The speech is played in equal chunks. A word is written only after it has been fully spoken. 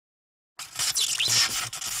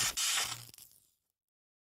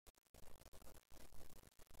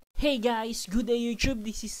Hey guys, good day YouTube,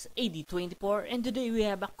 this is AD24 and today we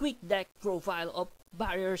have a quick deck profile of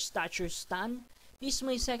Barrier Statue Stun. This is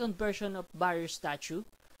my second version of Barrier Statue.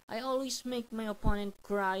 I always make my opponent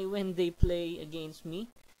cry when they play against me.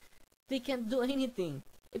 They can't do anything.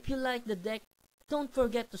 If you like the deck, don't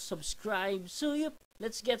forget to subscribe. So yep,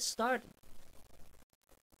 let's get started.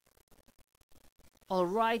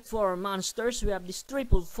 Alright, for our monsters, we have this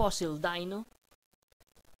triple fossil dino,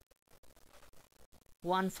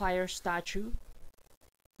 one fire statue,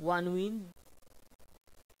 one wind,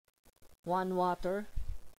 one water,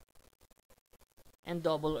 and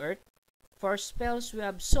double earth. For spells, we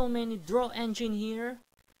have so many draw engine here,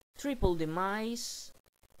 triple demise,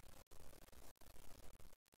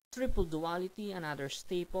 triple duality, another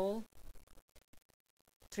staple,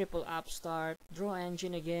 triple upstart, draw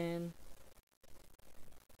engine again,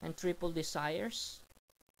 and triple desires.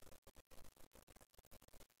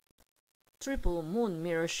 Triple moon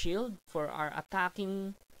mirror shield for our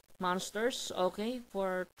attacking monsters. Okay,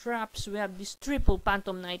 for traps we have this triple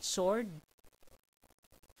phantom knight sword,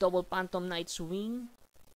 double phantom knight's wing,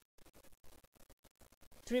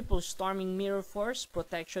 triple storming mirror force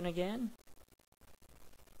protection again,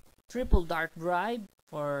 triple dark bribe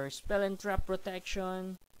for spell and trap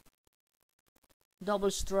protection, double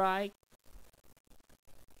strike,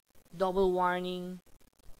 double warning,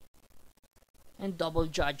 and double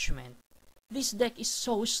judgment. This deck is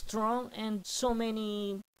so strong and so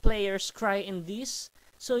many players cry in this.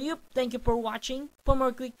 So yep, thank you for watching. For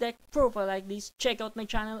more quick deck profile like this, check out my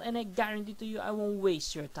channel and I guarantee to you I won't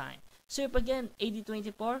waste your time. So yep, again,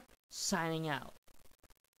 AD24 signing out.